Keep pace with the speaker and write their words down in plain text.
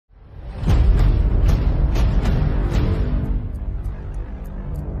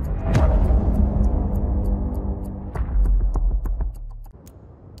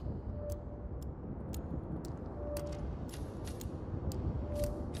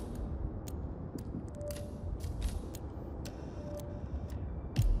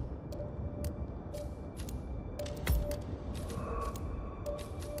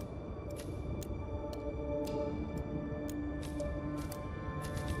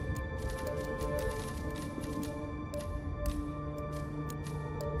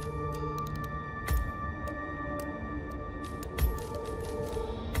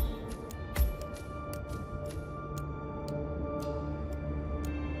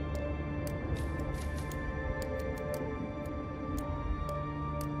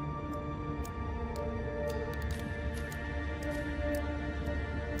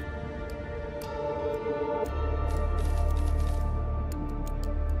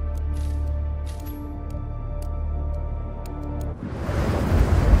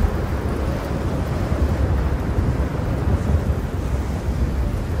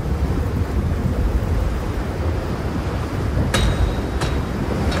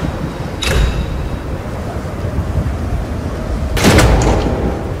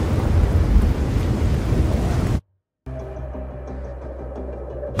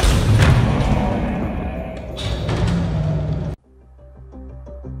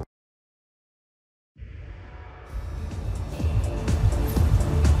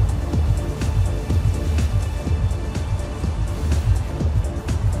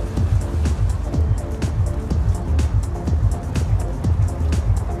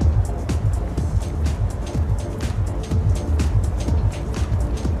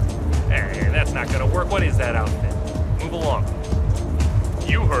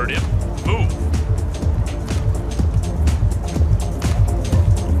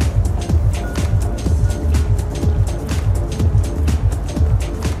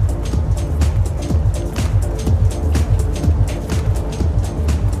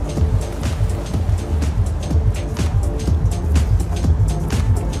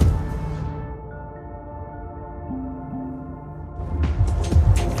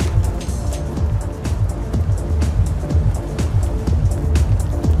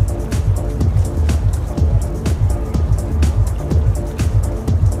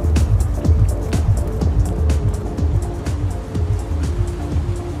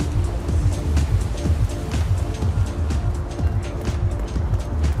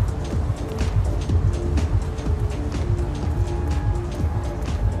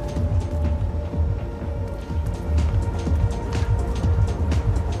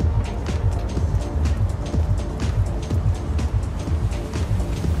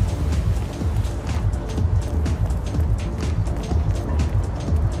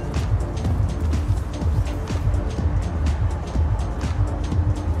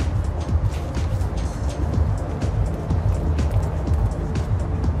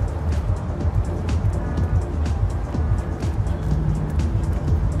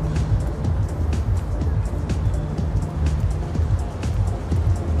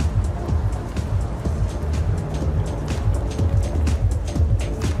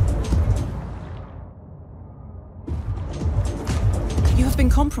been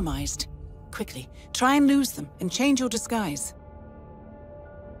compromised. Quickly, try and lose them and change your disguise.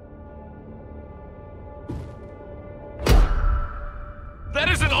 That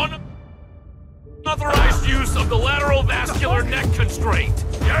is an unauthorized use of the lateral vascular neck constraint.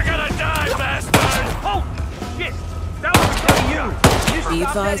 You're gonna die, bastard! Oh, shit! That was for you! Be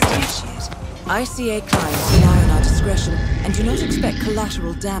advised, Initiate. ICA clients rely on our discretion and do not expect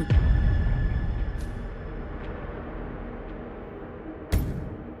collateral damage.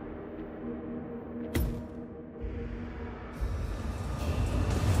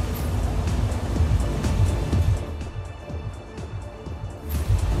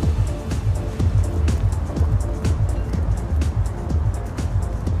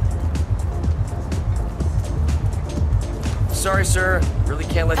 Sorry, sir. Really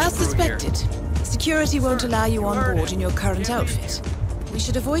can't let you As through here. suspected, security won't allow you on board in your current outfit. We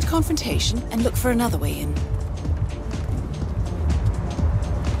should avoid confrontation and look for another way in.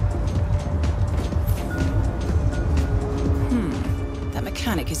 That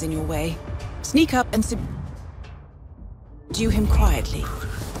mechanic is in your way. Sneak up and subdue him quietly.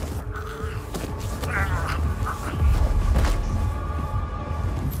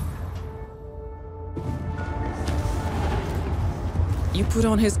 You put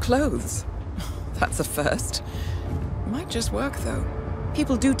on his clothes. That's a first. Might just work, though.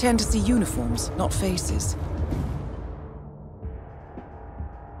 People do tend to see uniforms, not faces.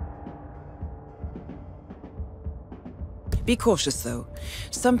 Be cautious, though.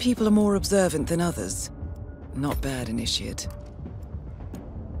 Some people are more observant than others. Not bad, Initiate.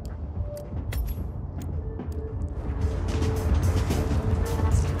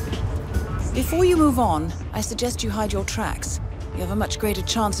 Before you move on, I suggest you hide your tracks. You have a much greater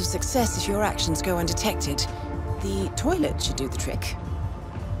chance of success if your actions go undetected. The toilet should do the trick.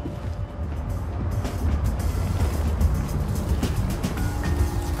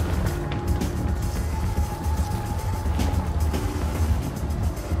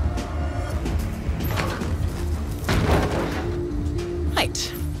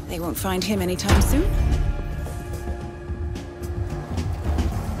 Right. They won't find him anytime soon.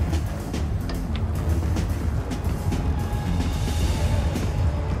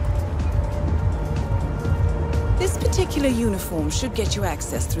 This particular uniform should get you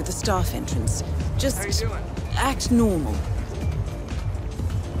access through the staff entrance. Just act normal.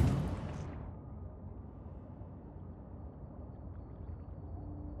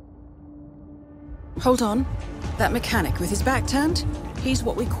 Hold on. That mechanic with his back turned? He's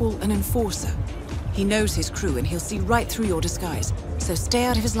what we call an enforcer. He knows his crew and he'll see right through your disguise, so stay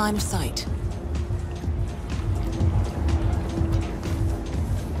out of his line of sight.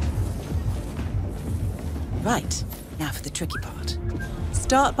 Right, now for the tricky part.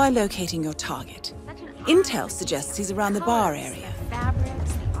 Start by locating your target. Intel suggests he's around the bar area.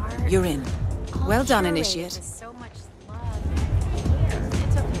 You're in. Well done, Initiate.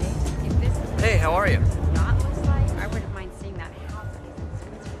 Hey, how are you? I wouldn't mind seeing that happen.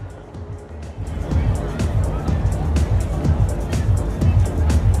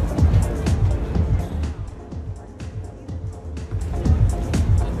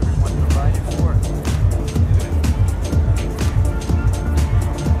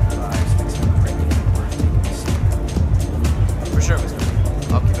 For sure, mister.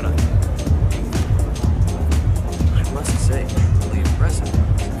 I'll keep an eye. I must say, really impressive.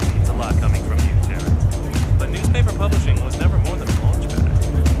 It's a lot coming from you, Terrence. But newspaper publishing was never more than a launch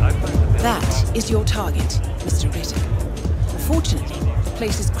pad. I plan to build That is your target, Mr. Ritter. Fortunately, the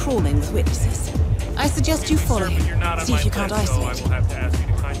place is crawling with witnesses. I suggest you follow Sir, but you're not him, on see if my you can't list, so isolate I will him. have to ask you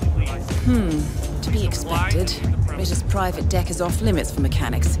to kindly leave. To be expected. Ritter's private deck is off limits for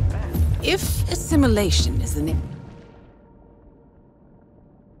mechanics. If assimilation is the name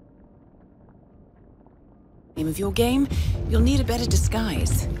of your game, you'll need a better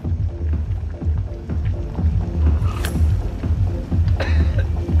disguise.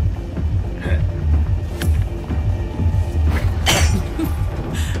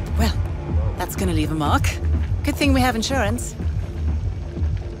 Well, that's gonna leave a mark. Good thing we have insurance.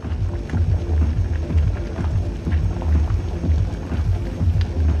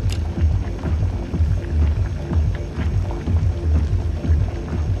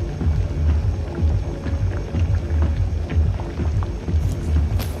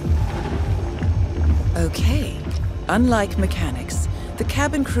 Okay. Unlike mechanics, the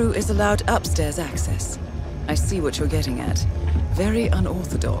cabin crew is allowed upstairs access. I see what you're getting at. Very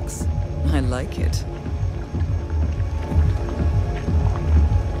unorthodox. I like it.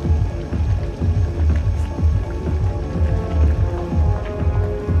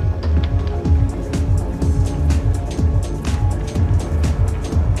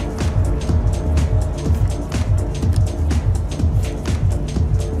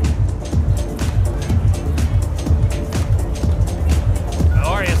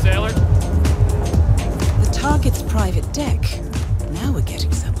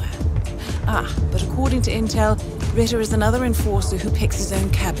 But according to intel, Ritter is another enforcer who picks his own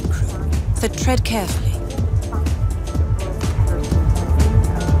cabin crew. So tread carefully.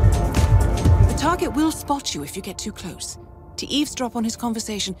 The target will spot you if you get too close. To eavesdrop on his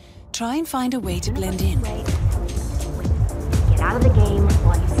conversation, try and find a way to blend in. Get out of the game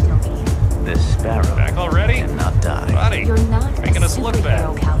while you still can. This sparrow Back already? cannot die. Buddy, You're not making a us look bad.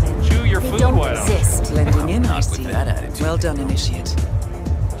 superhero, Calvin. Chew your They food, don't why don't you? exist. Blending in, I Not see. with that attitude. Well done, Initiate.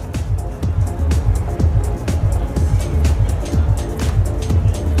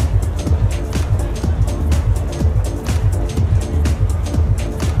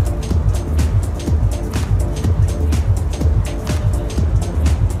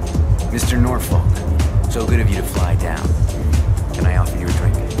 Mr. Norfolk, so good of you to fly down. Can I offer you a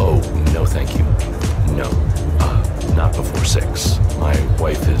drink? Oh, no thank you. No. Not before 6. My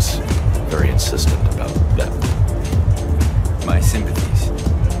wife is very insistent about that. My sympathies.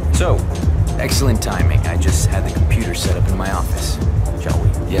 So, excellent timing. I just had the computer set up in my office. Shall we?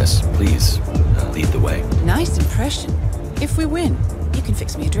 Yes, please, lead the way. Nice impression. If we win, you can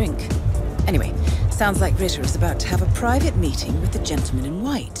fix me a drink. Anyway, sounds like Ritter is about to have a private meeting with the gentleman in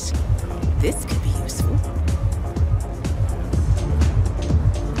white. This could be useful.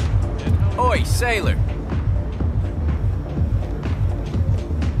 Oi, sailor!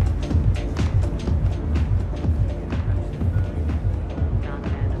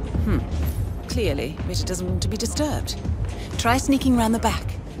 Clearly, Ritter doesn't want to be disturbed. Try sneaking round the back.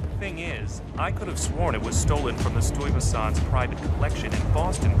 Thing is, I could have sworn it was stolen from the Stuyvesant's private collection in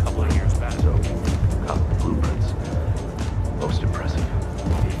Boston a couple of years back. So, blueprints. Most impressive.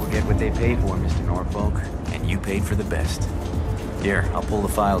 People get what they pay for, Mr. Norfolk. And you paid for the best. Here, I'll pull the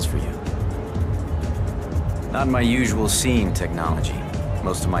files for you. Not my usual scene technology.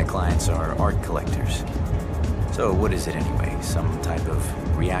 Most of my clients are art collectors. So what is it anyway? Some type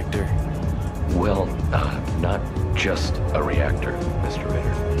of reactor? Well, not just a reactor, Mr.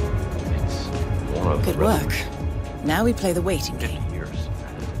 Ritter. It's one of Good work. Now we play the waiting game. 50 years at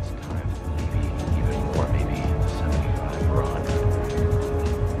its time. Maybe even more, maybe 75 or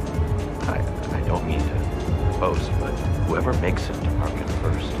 100. I don't mean to boast, but whoever makes it to market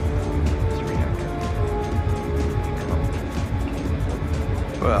first, this reactor become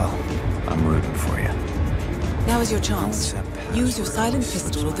Well, I'm rooting for you. Now is your chance. Use your silent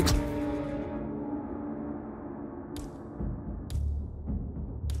pistol or the...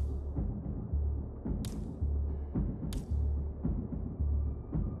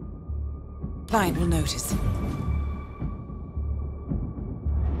 client will notice.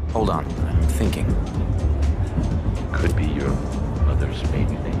 Hold on, I'm thinking. Could be your mother's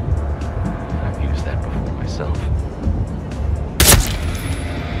maiden name. I've used that before myself.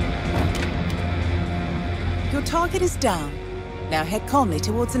 Your target is down. Now head calmly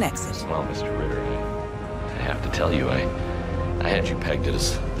towards an exit. Well, Mr. Ritter, I have to tell you, I had you pegged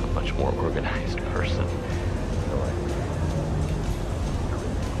as a much more organized person.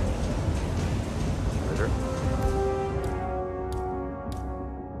 Ritter?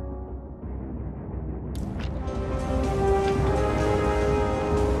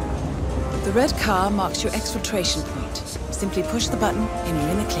 The red car marks your exfiltration point. Simply push the button and you're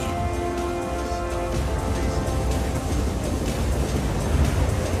in the clear.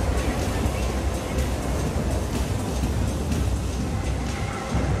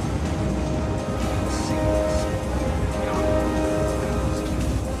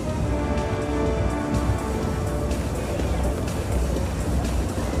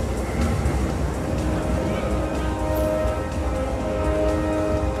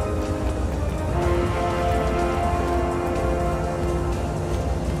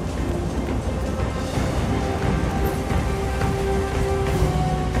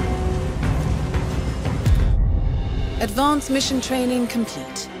 Advanced mission training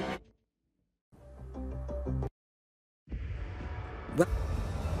complete.